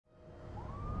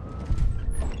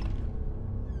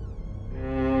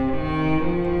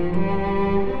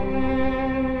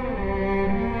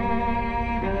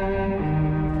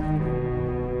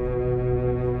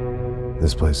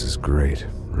This place is great,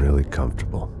 really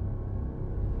comfortable.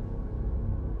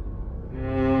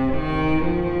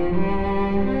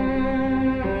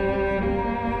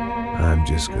 I'm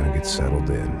just gonna get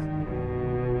settled in.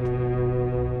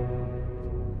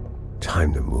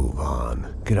 Time to move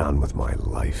on. Get on with my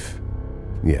life.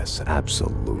 Yes,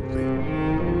 absolutely.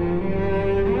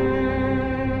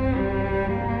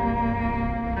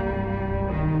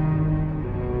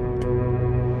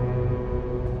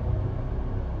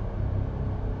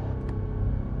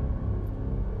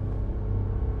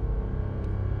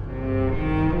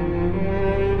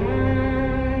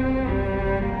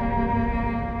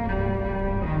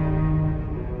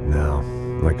 Now,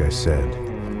 like I said,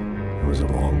 it was a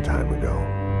long time ago.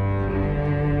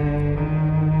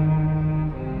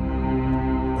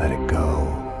 Let it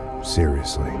go.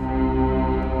 Seriously.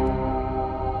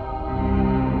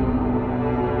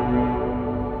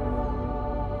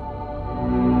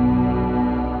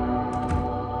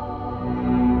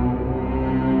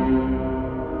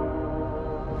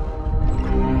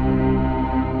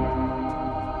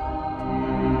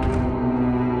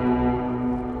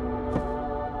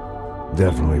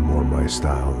 Definitely more my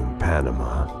style than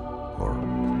Panama, or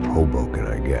Hoboken,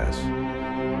 I guess.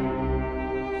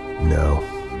 No,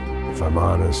 if I'm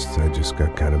honest, I just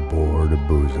got kind of bored of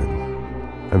boozing.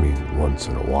 I mean, once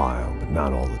in a while, but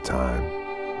not all the time.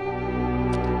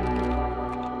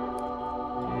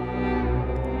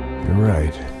 You're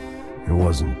right, it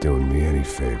wasn't doing me any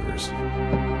favors.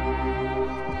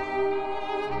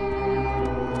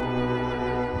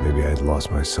 Maybe I'd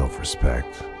lost my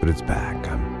self-respect, but it's back.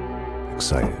 I'm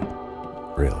excited,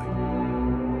 really.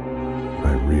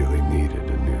 I really needed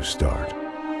a new start.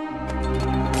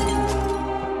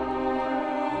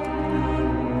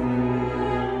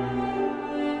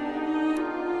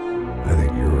 I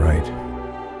think you're right.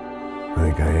 I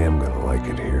think I am gonna like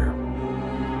it here.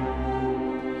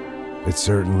 It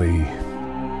certainly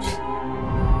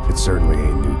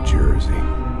ain't New Jersey.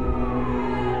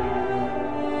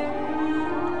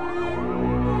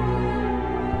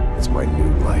 It's my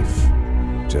new life.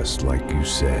 Just like you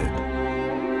said.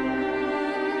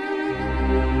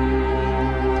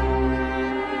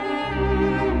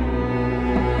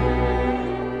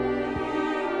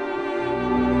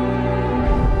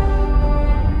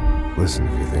 Listen,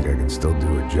 if you think I can still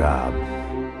do a job,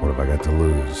 what have I got to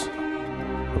lose?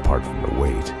 Apart from the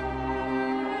weight.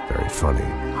 Very funny.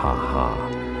 Ha ha.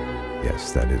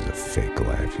 Yes, that is a fake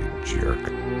laugh, you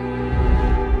jerk.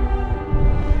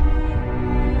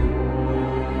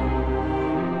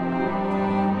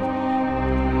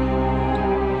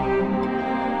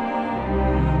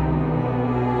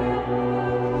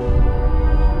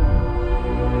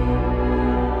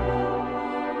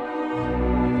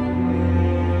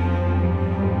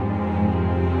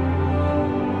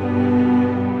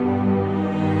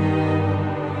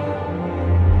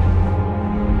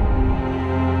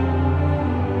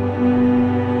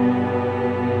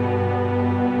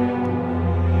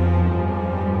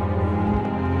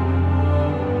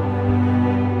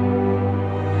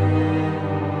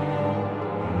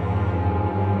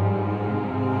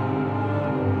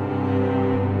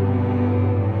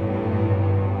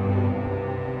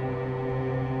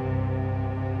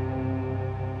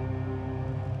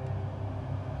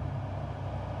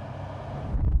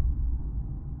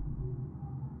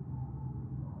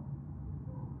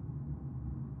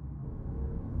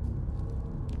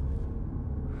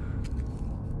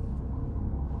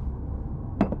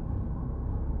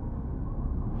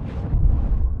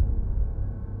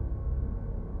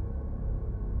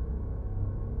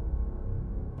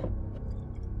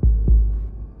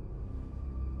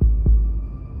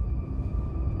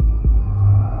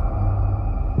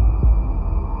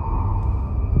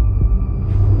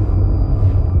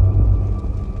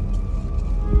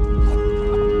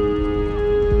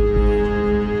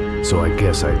 So I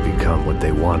guess I'd become what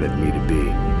they wanted me to be.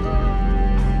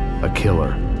 A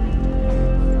killer.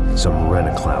 Some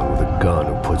rent-a-clown with a gun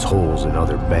who puts holes in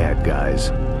other bad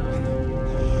guys.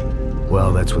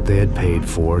 Well, that's what they had paid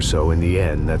for, so in the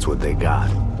end, that's what they got.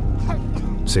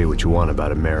 Say what you want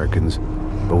about Americans,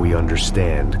 but we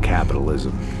understand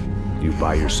capitalism. You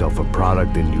buy yourself a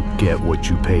product and you get what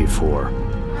you pay for.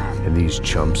 And these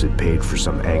chumps had paid for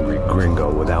some angry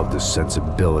gringo without the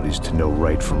sensibilities to know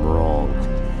right from wrong.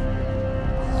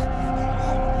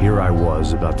 Here I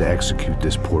was, about to execute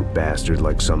this poor bastard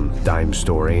like some dime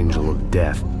store angel of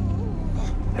death.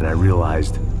 And I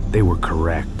realized they were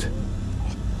correct.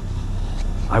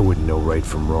 I wouldn't know right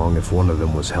from wrong if one of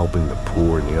them was helping the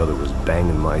poor and the other was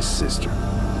banging my sister.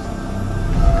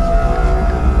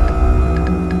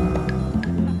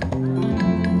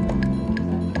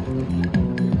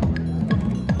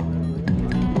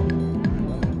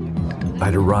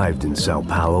 I'd arrived in Sao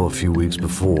Paulo a few weeks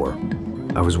before.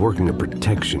 I was working a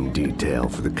protection detail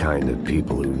for the kind of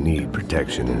people who need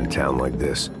protection in a town like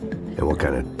this. And what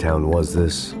kind of town was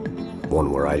this?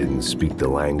 One where I didn't speak the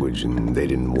language and they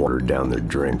didn't water down their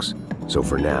drinks. So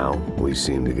for now, we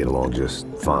seemed to get along just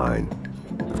fine.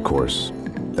 Of course,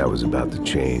 that was about to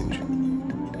change.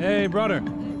 Hey, brother.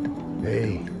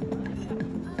 Hey.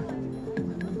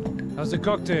 How's the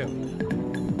cocktail?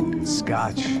 It's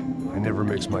scotch. I never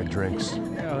mix my drinks.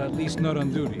 Well, at least not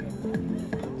on duty.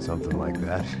 Something like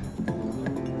that.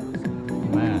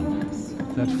 Man,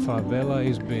 that favela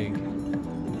is big.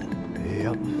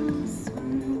 Yep.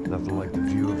 Nothing like the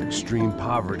view of extreme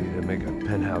poverty to make a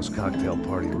penthouse cocktail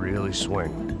party really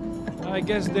swing. I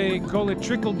guess they call it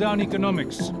trickle-down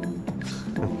economics.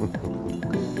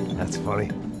 That's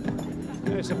funny.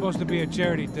 It's supposed to be a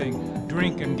charity thing.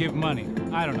 Drink and give money.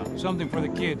 I don't know, something for the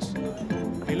kids.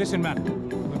 Hey, listen, man.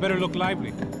 We better look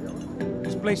lively.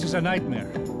 This place is a nightmare.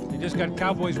 They just got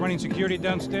cowboys running security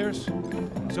downstairs.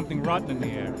 And something rotten in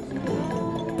the air.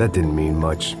 That didn't mean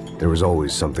much. There was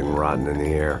always something rotten in the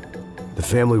air. The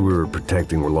family we were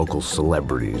protecting were local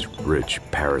celebrities, rich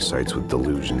parasites with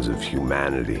delusions of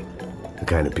humanity. The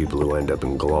kind of people who end up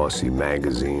in glossy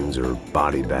magazines or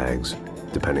body bags,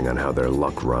 depending on how their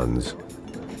luck runs.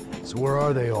 So where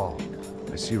are they all?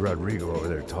 I see Rodrigo over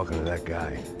there talking to that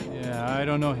guy. Yeah, I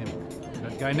don't know him.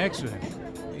 That guy next to him.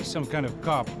 He's some kind of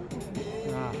cop.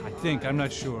 I think, I'm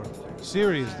not sure.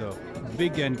 Serious, though.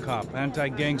 Big end cop,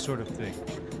 anti-gang sort of thing.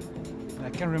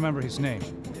 I can't remember his name.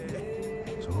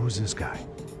 So who's this guy?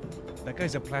 That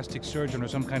guy's a plastic surgeon or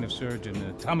some kind of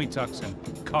surgeon. Tummy tucks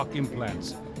and cock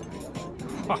implants.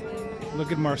 Ha!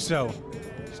 Look at Marcel.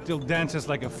 Still dances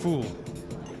like a fool.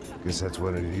 Guess that's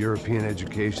what a European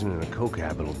education and a coke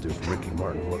habit will do for Ricky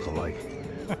Martin look-alike.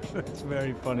 That's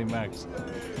very funny, Max.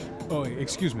 Oh,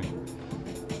 excuse me.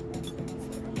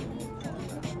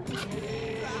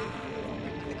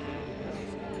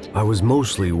 I was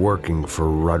mostly working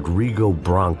for Rodrigo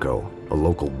Branco, a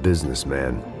local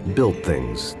businessman. Built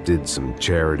things, did some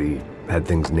charity, had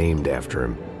things named after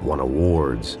him, won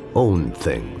awards, owned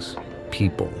things,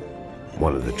 people.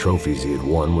 One of the trophies he had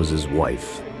won was his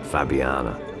wife,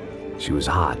 Fabiana. She was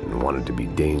hot and wanted to be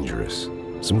dangerous.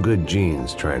 Some good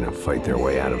genes trying to fight their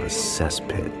way out of a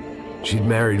cesspit. She'd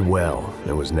married well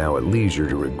and was now at leisure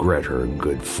to regret her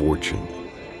good fortune.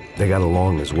 They got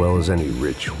along as well as any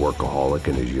rich workaholic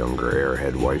and his younger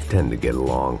airhead wife tend to get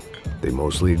along. They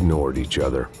mostly ignored each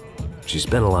other. She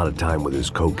spent a lot of time with his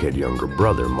cokehead younger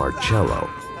brother, Marcello.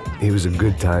 He was a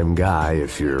good-time guy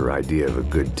if your idea of a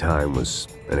good time was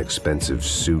an expensive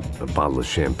suit, a bottle of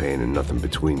champagne, and nothing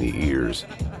between the ears.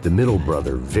 The middle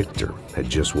brother, Victor, had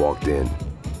just walked in.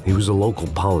 He was a local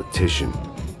politician.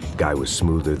 Guy was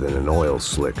smoother than an oil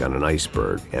slick on an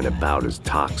iceberg and about as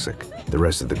toxic. The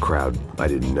rest of the crowd, I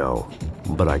didn't know,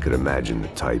 but I could imagine the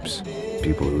types.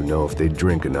 People who know if they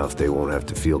drink enough, they won't have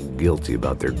to feel guilty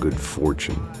about their good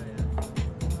fortune.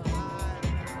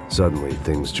 Suddenly,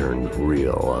 things turned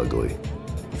real ugly.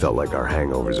 Felt like our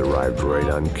hangovers arrived right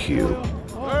on cue.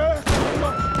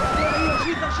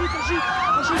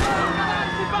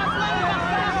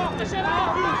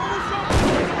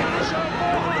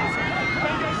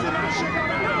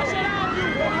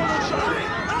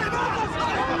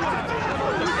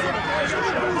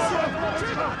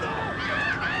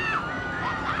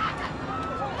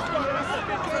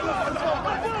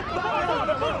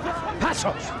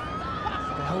 Passos!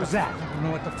 What the hell was that? I don't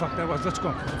know what the fuck that was. Let's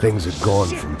go. Things had gone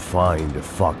from fine to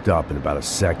fucked up in about a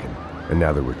second, and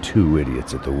now there were two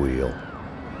idiots at the wheel.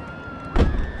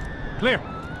 Clear.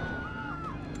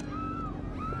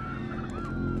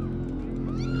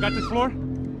 Got this floor?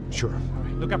 Sure. All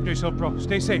right, look after yourself, bro.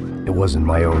 Stay safe. It wasn't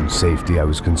my own safety I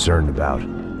was concerned about,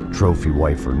 trophy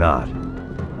wife or not.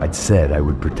 I'd said I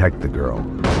would protect the girl.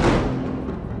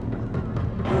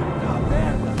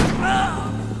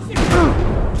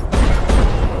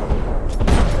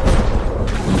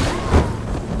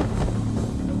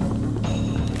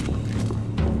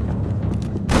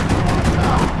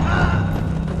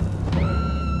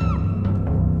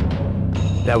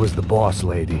 That was the boss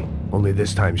lady, only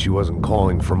this time she wasn't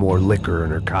calling for more liquor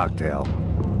in her cocktail.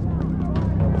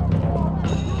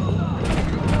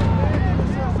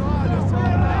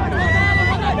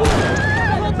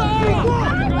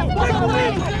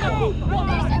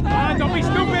 Don't be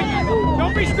stupid!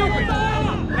 Don't be stupid!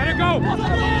 Let her go!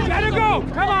 Let her go!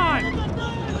 Come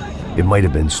on! It might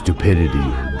have been stupidity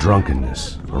or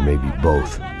drunkenness, or maybe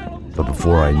both. But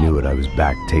before I knew it, I was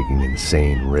back taking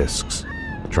insane risks,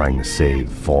 trying to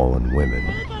save fallen women.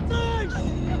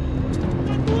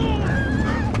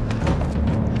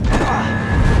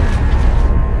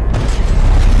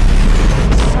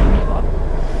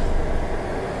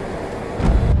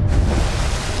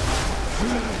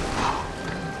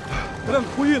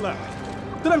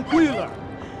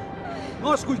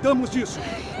 cuidamos disso.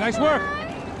 Nice work.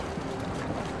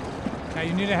 Hey,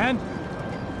 you need a hand?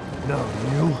 No,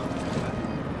 you?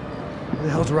 Where the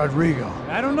hell's Rodrigo?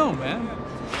 I don't know, man.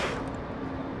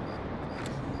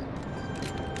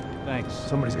 Thanks.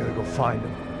 Somebody's gotta go find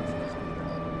him.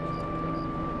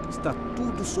 Está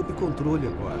tudo sob controle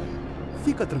agora.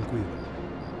 Fica tranquilo.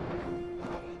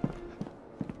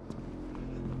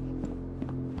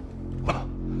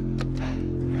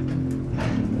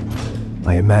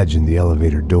 I imagined the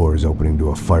elevator doors opening to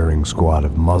a firing squad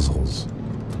of muzzles.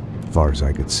 As far as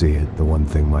I could see it, the one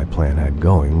thing my plan had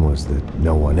going was that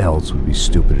no one else would be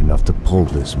stupid enough to pull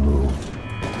this move.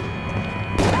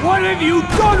 What have you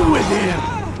done with him?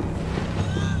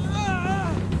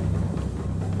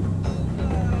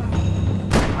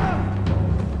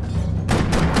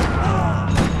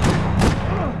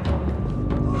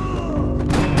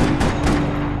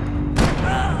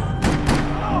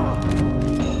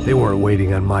 They weren't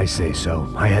waiting on my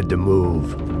say-so. I had to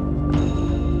move.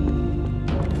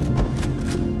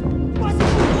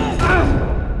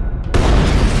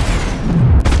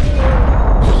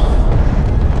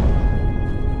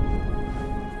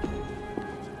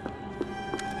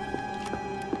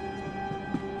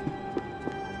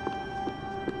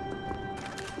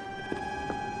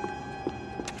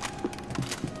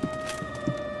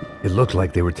 It looked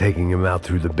like they were taking him out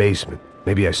through the basement.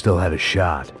 Maybe I still had a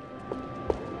shot.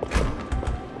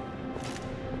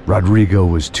 Rodrigo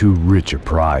was too rich a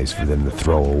prize for them to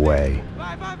throw away.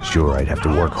 Sure, I'd have to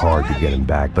work hard to get him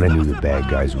back, but I knew the bad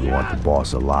guys would want the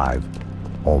boss alive.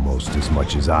 Almost as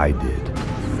much as I did.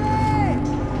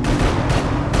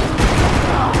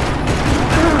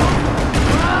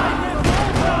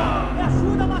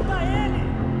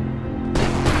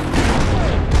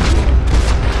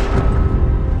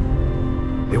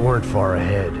 They weren't far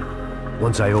ahead.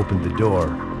 Once I opened the door,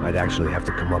 I'd actually have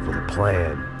to come up with a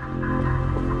plan.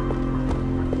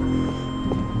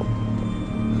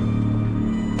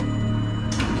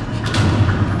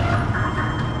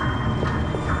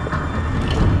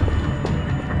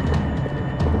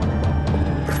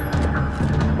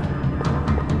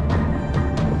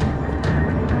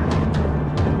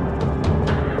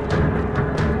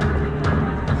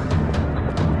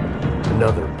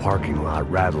 Another parking lot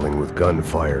rattling with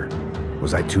gunfire.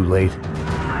 Was I too late?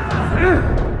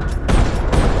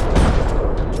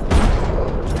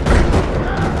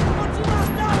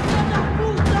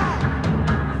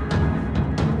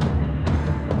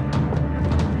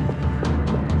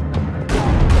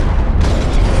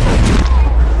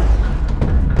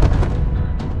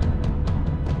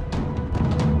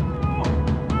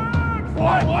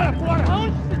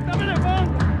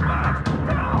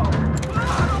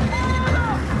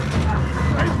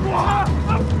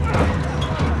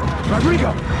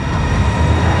 Rodrigo!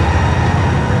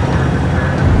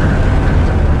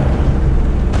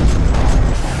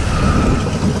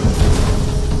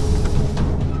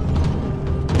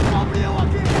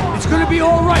 It's gonna be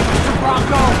all right, Mr.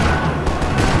 Bronco!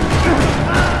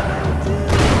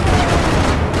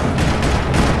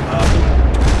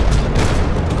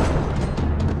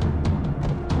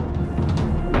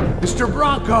 Mr.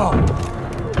 Bronco!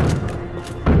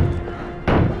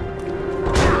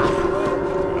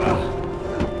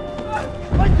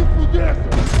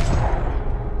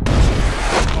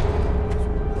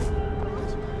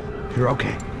 You're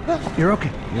okay. You're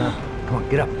okay. Yeah. Come on,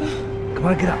 get up. Come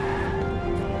on, get up.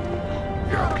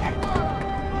 You're okay.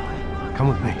 Come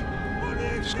with me.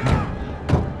 Just come on.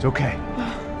 It's okay.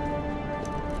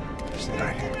 Stay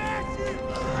right here.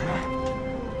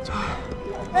 It's okay.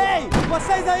 Ei,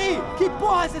 vocês aí! Que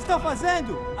porra vocês estão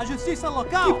fazendo? A justiça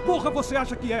local? Que porra você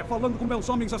acha que é, falando com meus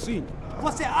homens assim?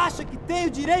 Você acha que tem o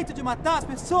direito de matar as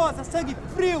pessoas a sangue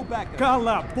frio, Becker?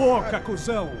 Cala a boca,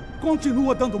 cuzão!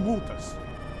 Continua dando multas.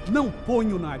 Não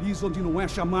põe o nariz onde não é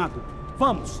chamado.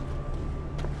 Vamos!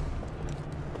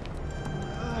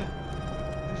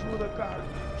 Ajuda, cara.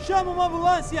 Chama uma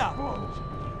ambulância!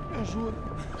 Me ajuda.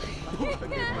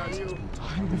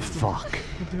 Fuck.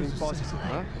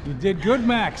 You did good,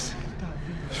 Max.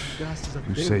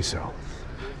 You say so.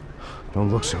 Don't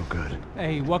look so good.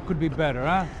 Hey, what could be better,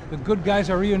 huh? The good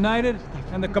guys are reunited,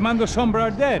 and the Commando Sombra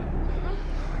are dead.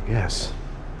 I guess.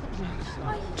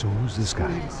 So who's this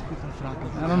guy?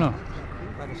 I don't know.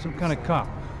 Some kind of cop.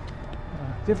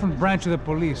 Different branch of the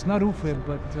police. Not UFE,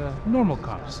 but normal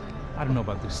cops. I don't know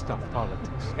about this stuff,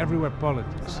 politics. Everywhere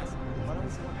politics.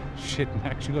 Shit,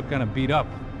 Max, you look kind of beat up.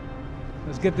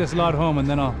 Let's get this lot home, and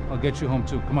then I'll get you home,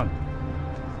 too. Come on.